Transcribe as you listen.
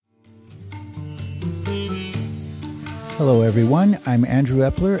Hello, everyone. I'm Andrew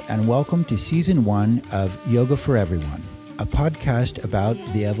Epler, and welcome to Season 1 of Yoga for Everyone, a podcast about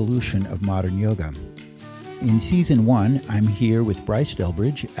the evolution of modern yoga. In Season 1, I'm here with Bryce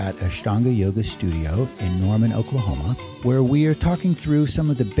Delbridge at Ashtanga Yoga Studio in Norman, Oklahoma, where we are talking through some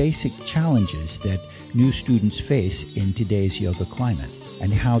of the basic challenges that new students face in today's yoga climate,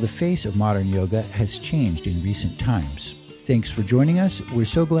 and how the face of modern yoga has changed in recent times. Thanks for joining us. We're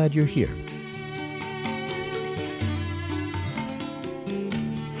so glad you're here.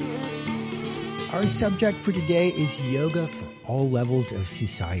 Our subject for today is yoga for all levels of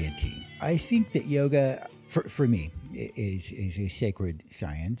society. I think that yoga, for me, is a sacred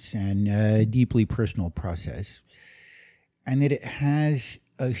science and a deeply personal process, and that it has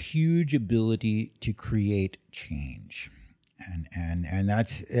a huge ability to create change. And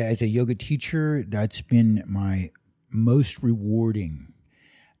that's, as a yoga teacher, that's been my most rewarding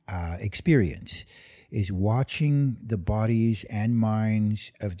experience, is watching the bodies and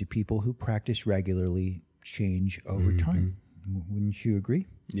minds of the people who practice regularly change over time. Wouldn't you agree?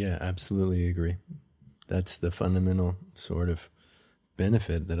 Yeah, absolutely agree. That's the fundamental sort of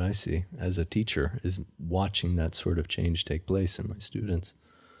benefit that I see as a teacher, is watching that sort of change take place in my students.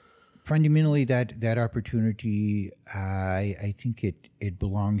 Fundamentally, that opportunity, I think it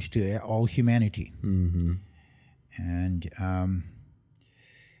belongs to all humanity. Mm-hmm. And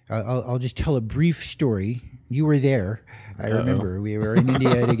I'll just tell a brief story. You were there. I remember we were in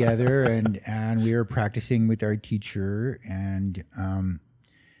India together, and we were practicing with our teacher, and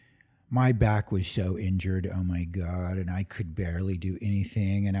my back was so injured. Oh my God. And I could barely do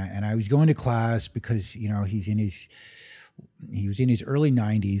anything. And I was going to class because, you know, he was in his early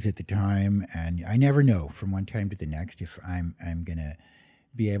 90s at the time, and I never know from one time to the next if I'm going to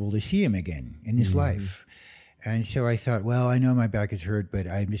be able to see him again in this life. And so I thought, well, I know my back is hurt, but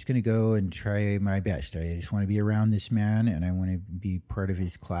I'm just going to go and try my best. I just want to be around this man, and I want to be part of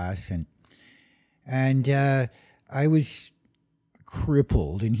his class. And I was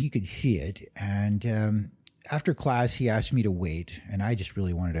crippled, and he could see it. And after class, he asked me to wait, and I just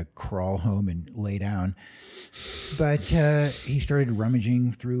really wanted to crawl home and lay down. But he started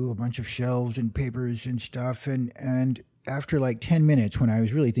rummaging through a bunch of shelves and papers and stuff, and after like 10 minutes, when I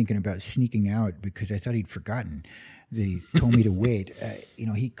was really thinking about sneaking out because I thought he'd forgotten that he told me to wait,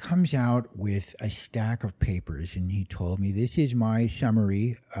 he comes out with a stack of papers, and he told me, "This is my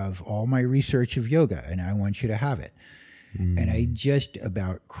summary of all my research of yoga, and I want you to have it." And I just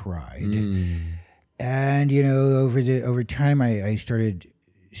about cried. And, over time, I started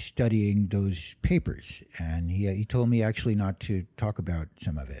studying those papers, and he told me actually not to talk about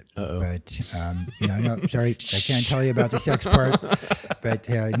some of it. But no, sorry, I can't tell you about the sex part. But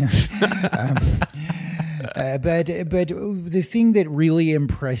but the thing that really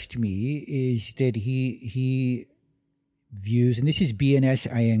impressed me is that he views, and this is BNS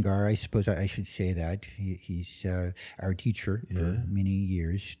Iyengar, I suppose I should say that. He's our teacher for many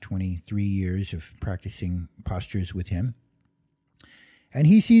years, 23 years of practicing postures with him. And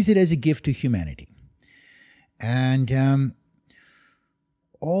he sees it as a gift to humanity. And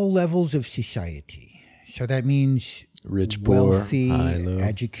all levels of society. So that means rich, wealthy, poor, high, low,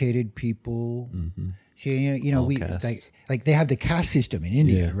 educated people. Mm-hmm. So, we like they have the caste system in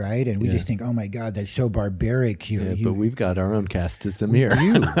India, right? And we just think, oh my God, that's so barbaric. But we've got our own caste system here.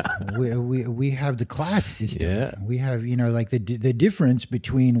 we have the class system. Yeah. We have, like the difference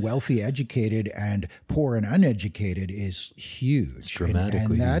between wealthy, educated, and poor and uneducated is huge. It's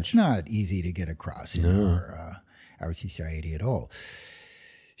dramatically and that's not easy to get across in our society at all.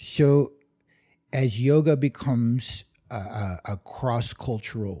 So as yoga becomes a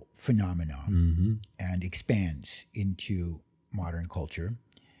cross-cultural phenomenon and expands into modern culture,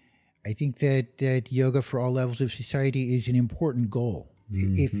 I think that yoga for all levels of society is an important goal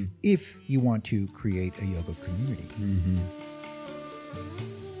if you want to create a yoga community.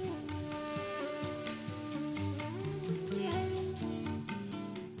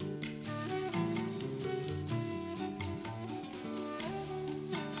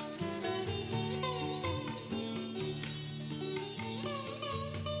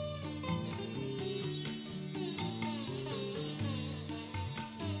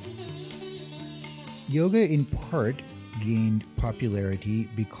 Yoga, in part, gained popularity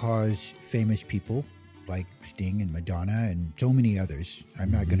because famous people like Sting and Madonna and so many others.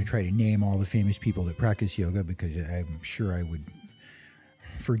 I'm not going to try to name all the famous people that practice yoga because I'm sure I would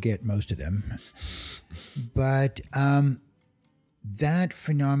forget most of them. But that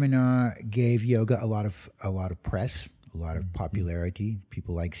phenomena gave yoga a lot of press, a lot of popularity.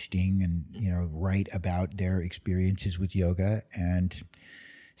 People like Sting and write about their experiences with yoga, and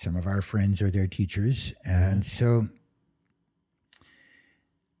some of our friends are their teachers. And so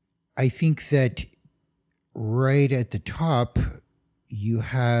I think that right at the top, you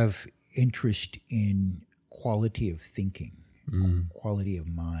have interest in quality of thinking, quality of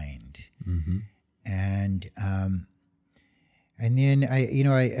mind, and then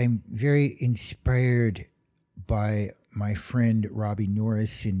I'm very inspired by my friend Robbie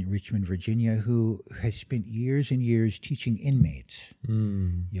Norris in Richmond, Virginia, who has spent years and years teaching inmates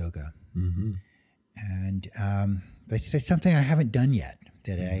yoga, and that's something I haven't done yet.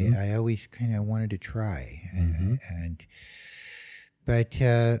 That I always kind of wanted to try, but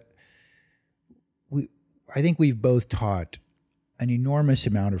I think we've both taught an enormous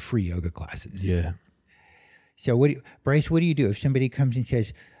amount of free yoga classes. Yeah. So Bryce, what do you do if somebody comes and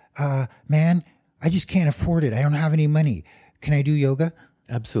says, man, I just can't afford it. I don't have any money. Can I do yoga?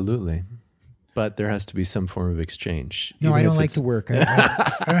 Absolutely. But there has to be some form of exchange. No, I don't like to work.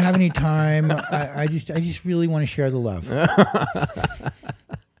 I don't have any time. I just really want to share the love.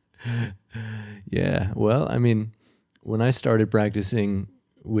 Yeah. Well, I mean, when I started practicing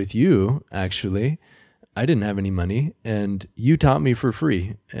with you, actually, I didn't have any money, and you taught me for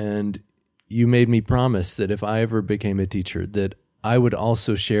free. And you made me promise that if I ever became a teacher, that I would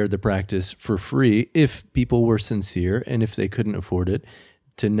also share the practice for free if people were sincere and if they couldn't afford it,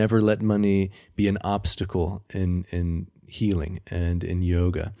 to never let money be an obstacle in healing and in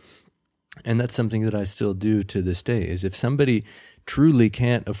yoga. And that's something that I still do to this day, is if somebody truly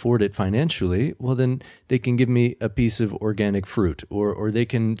can't afford it financially, well, then they can give me a piece of organic fruit, or they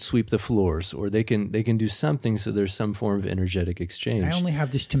can sweep the floors, or they can do something so there's some form of energetic exchange. I only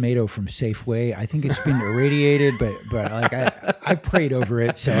have this tomato from Safeway. I think it's been irradiated, but like I prayed over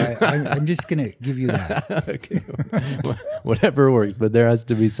it, so I'm just going to give you that. Okay. Whatever works, but there has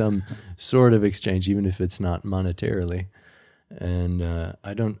to be some sort of exchange, even if it's not monetarily. And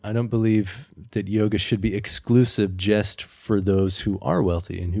I don't believe that yoga should be exclusive just for those who are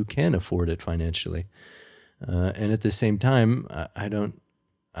wealthy and who can afford it financially. And at the same time,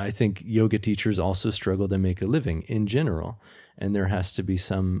 I think yoga teachers also struggle to make a living in general. And there has to be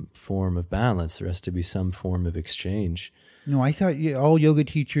some form of balance. There has to be some form of exchange. No, I thought all yoga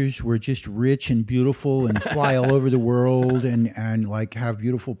teachers were just rich and beautiful and fly all over the world and like have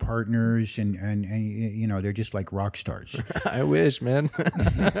beautiful partners and they're just like rock stars. I wish, man,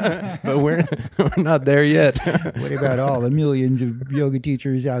 but we're not there yet. What about all the millions of yoga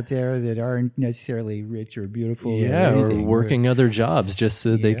teachers out there that aren't necessarily rich or beautiful? Yeah, or working other jobs just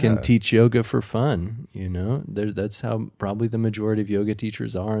so they can teach yoga for fun. That's how probably the majority of yoga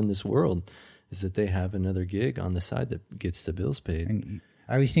teachers are in this world, is that they have another gig on the side that gets the bills paid. And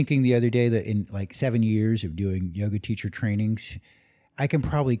I was thinking the other day that in like 7 years of doing yoga teacher trainings, I can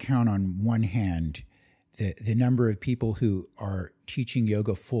probably count on one hand the number of people who are teaching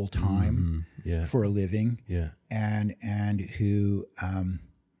yoga full time for a living, and who and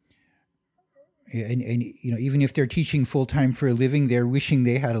even if they're teaching full time for a living, they're wishing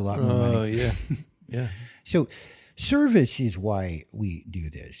they had a lot more money. Yeah. So service is why we do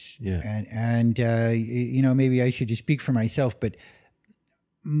this. Yeah. And maybe I should just speak for myself, but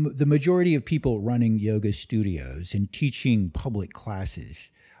the majority of people running yoga studios and teaching public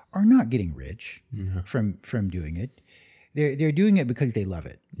classes are not getting rich from doing it. They're doing it because they love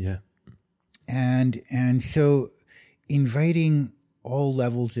it. Yeah. And so inviting all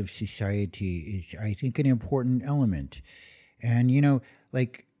levels of society is, I think, an important element. And,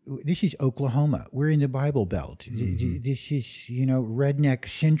 this is Oklahoma. We're in the Bible Belt. This is, redneck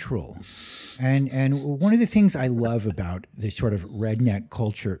central. And one of the things I love about this sort of redneck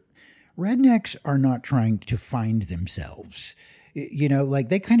culture, rednecks are not trying to find themselves.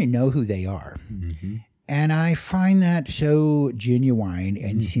 They kind of know who they are. Mm-hmm. And I find that so genuine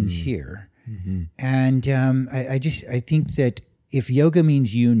and sincere. Mm-hmm. And I think that if yoga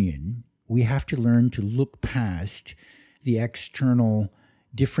means union, we have to learn to look past the external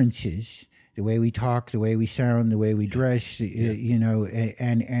differences, the way we talk, the way we sound, the way we dress,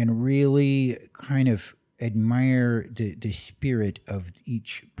 and really kind of admire the spirit of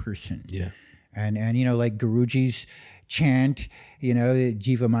each person. Yeah. And like Guruji's chant,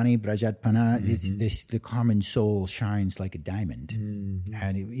 Jivamani Brajatpana, the common soul shines like a diamond. Mm-hmm.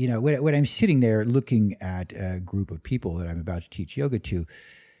 And, when I'm sitting there looking at a group of people that I'm about to teach yoga to,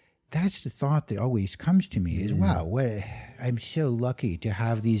 that's the thought that always comes to me is, wow, I'm so lucky to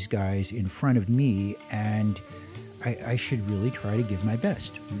have these guys in front of me, and I should really try to give my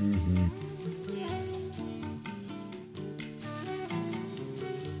best. Mm-hmm.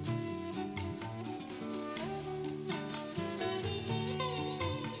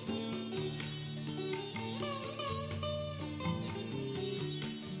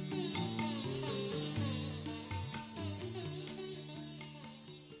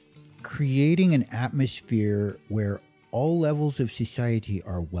 creating an atmosphere where all levels of society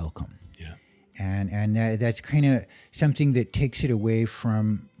are welcome. Yeah. And that's kind of something that takes it away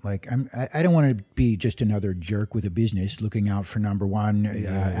from, like, I don't want to be just another jerk with a business looking out for number one,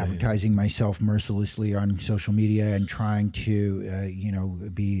 advertising myself mercilessly on social media and trying to,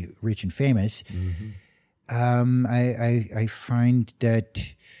 be rich and famous. I find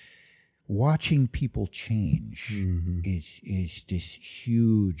that watching people change is this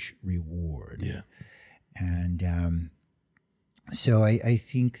huge reward. Yeah. And so I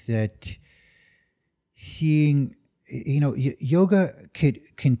think that seeing, yoga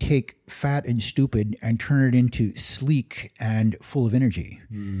can take fat and stupid and turn it into sleek and full of energy.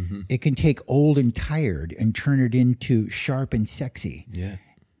 It can take old and tired and turn it into sharp and sexy. Yeah.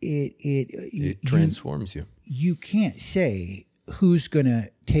 It transforms you. You can't say who's going to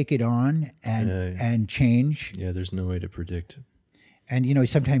take it on and change. Yeah, there's no way to predict. And,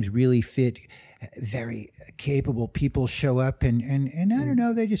 sometimes really fit, very capable people show up and I don't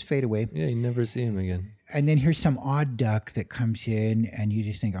know, they just fade away. Yeah, you never see them again. And then here's some odd duck that comes in and you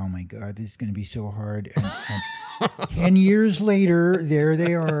just think, oh my God, this is going to be so hard. And 10 years later, there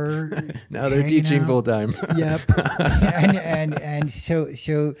they are. Now they're teaching full time. Yep. and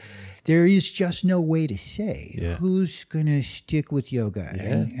so there is just no way to say who's going to stick with yoga. Yeah,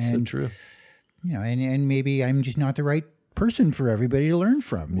 and so true. And maybe I'm just not the right person for everybody to learn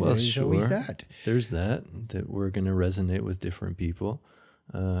from. Well, There's sure. always that. There's that we're going to resonate with different people.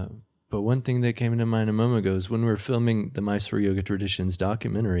 But one thing that came to mind a moment ago is when we were filming the Mysore Yoga Traditions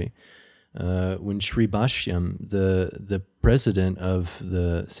documentary, when Sri Bhashyam, the president of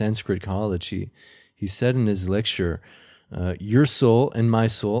the Sanskrit College, he said in his lecture, your soul and my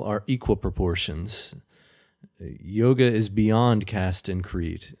soul are equal proportions. Yoga is beyond caste and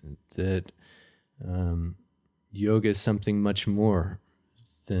creed. That yoga is something much more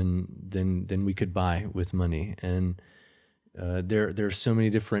than we could buy with money. And there are so many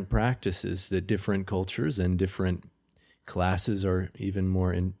different practices that different cultures and different classes are even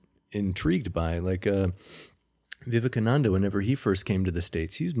more intrigued by. Like Vivekananda, whenever he first came to the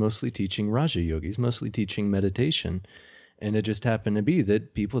States, he's mostly teaching Raja Yoga. He's mostly teaching meditation. And it just happened to be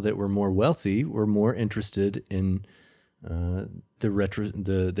that people that were more wealthy were more interested in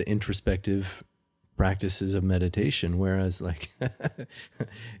the introspective practices of meditation, whereas like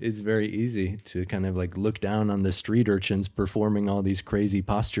it's very easy to kind of like look down on the street urchins performing all these crazy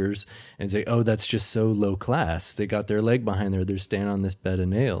postures and say, oh, that's just so low class. They got their leg behind there. They're standing on this bed of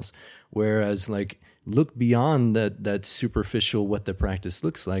nails. Whereas like look beyond that superficial, what the practice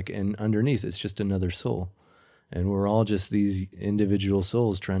looks like. And underneath it's just another soul. And we're all just these individual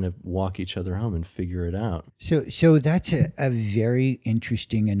souls trying to walk each other home and figure it out. So that's a very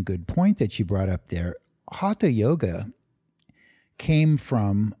interesting and good point that you brought up there. Hatha yoga came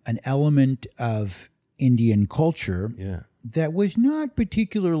from an element of Indian culture that was not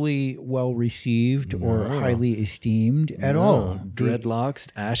particularly well received or highly esteemed at all. Dreadlocks,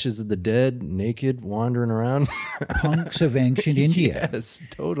 ashes of the dead, naked, wandering around. Punks of ancient India. Yes,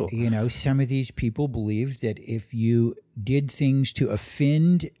 total. Some of these people believed that if you did things to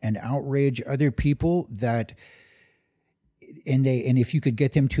offend and outrage other people, and if you could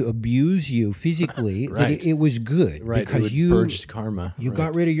get them to abuse you physically, that it was good. Right, because you purged karma. You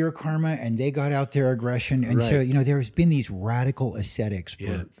got rid of your karma and they got out their aggression. And so, there's been these radical ascetics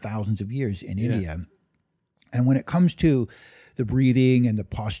for thousands of years in India. And when it comes to the breathing and the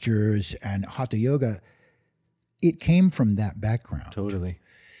postures and Hatha yoga, it came from that background. Totally.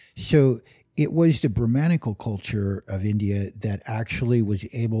 So it was the Brahmanical culture of India that actually was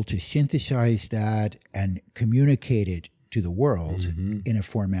able to synthesize that and communicate it to the world in a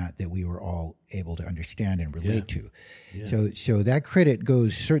format that we were all able to understand and relate to. Yeah. So that credit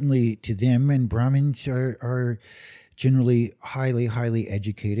goes certainly to them, and Brahmins are generally highly, highly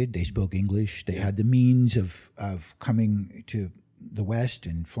educated. They spoke English. They had the means of coming to the West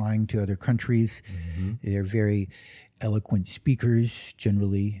and flying to other countries. They're very eloquent speakers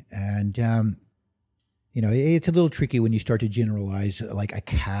generally. And, it's a little tricky when you start to generalize like a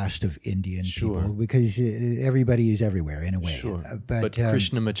caste of Indian people because everybody is everywhere in a way. Sure. But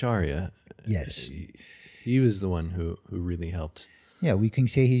Krishnamacharya, yes, he was the one who really helped. Yeah, we can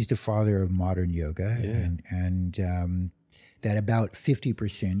say he's the father of modern yoga, and that about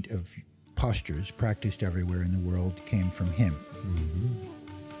 50% of postures practiced everywhere in the world came from him.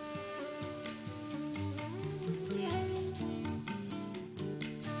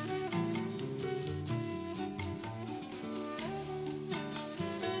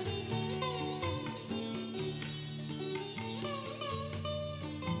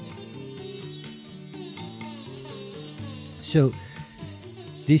 So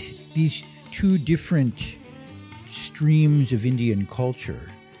these two different streams of Indian culture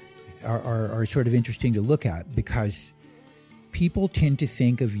are sort of interesting to look at, because people tend to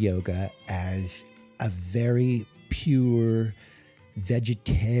think of yoga as a very pure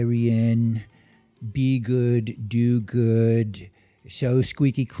vegetarian, be good, do good, so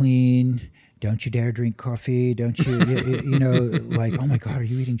squeaky clean. Don't you dare drink coffee. Don't you, you know, like, oh my God, are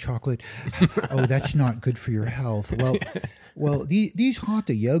you eating chocolate? Oh, that's not good for your health. Well, these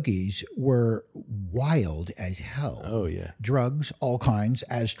hatha yogis were wild as hell. Oh, yeah. Drugs, all kinds,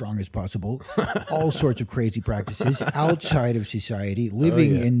 as strong as possible, all sorts of crazy practices outside of society,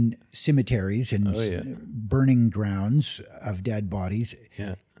 living in cemeteries and burning grounds of dead bodies,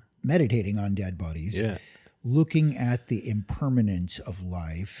 meditating on dead bodies, looking at the impermanence of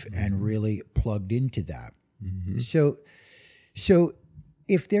life and really plugged into that. So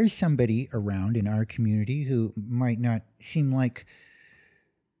if there's somebody around in our community who might not seem like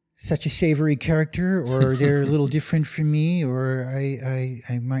such a savory character, or they're a little different from me, or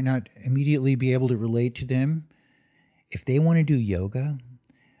I might not immediately be able to relate to them, if they want to do yoga,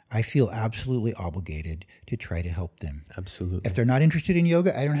 I feel absolutely obligated to try to help them. Absolutely. If they're not interested in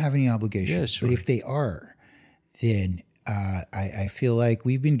yoga, I don't have any obligation. Yeah, sure. But if they are, then I feel like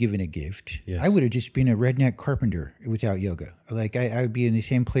we've been given a gift. Yes. I would have just been a redneck carpenter without yoga. Like I would be in the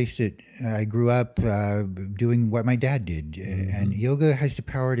same place that I grew up doing what my dad did. And yoga has the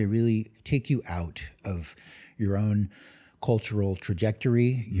power to really take you out of your own cultural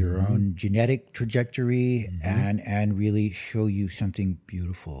trajectory, your own genetic trajectory, and really show you something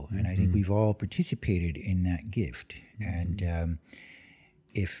beautiful. And I think we've all participated in that gift. And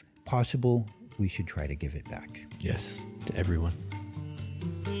if possible, we should try to give it back. Yes, to everyone.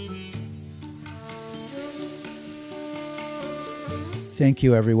 Thank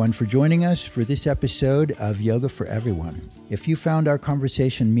you, everyone, for joining us for this episode of Yoga for Everyone. If you found our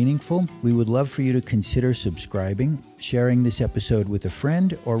conversation meaningful, we would love for you to consider subscribing, sharing this episode with a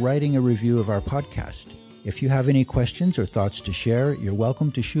friend, or writing a review of our podcast. If you have any questions or thoughts to share, you're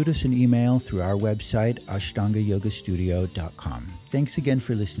welcome to shoot us an email through our website, ashtanga yoga studio.com. Thanks again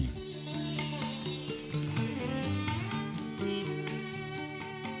for listening.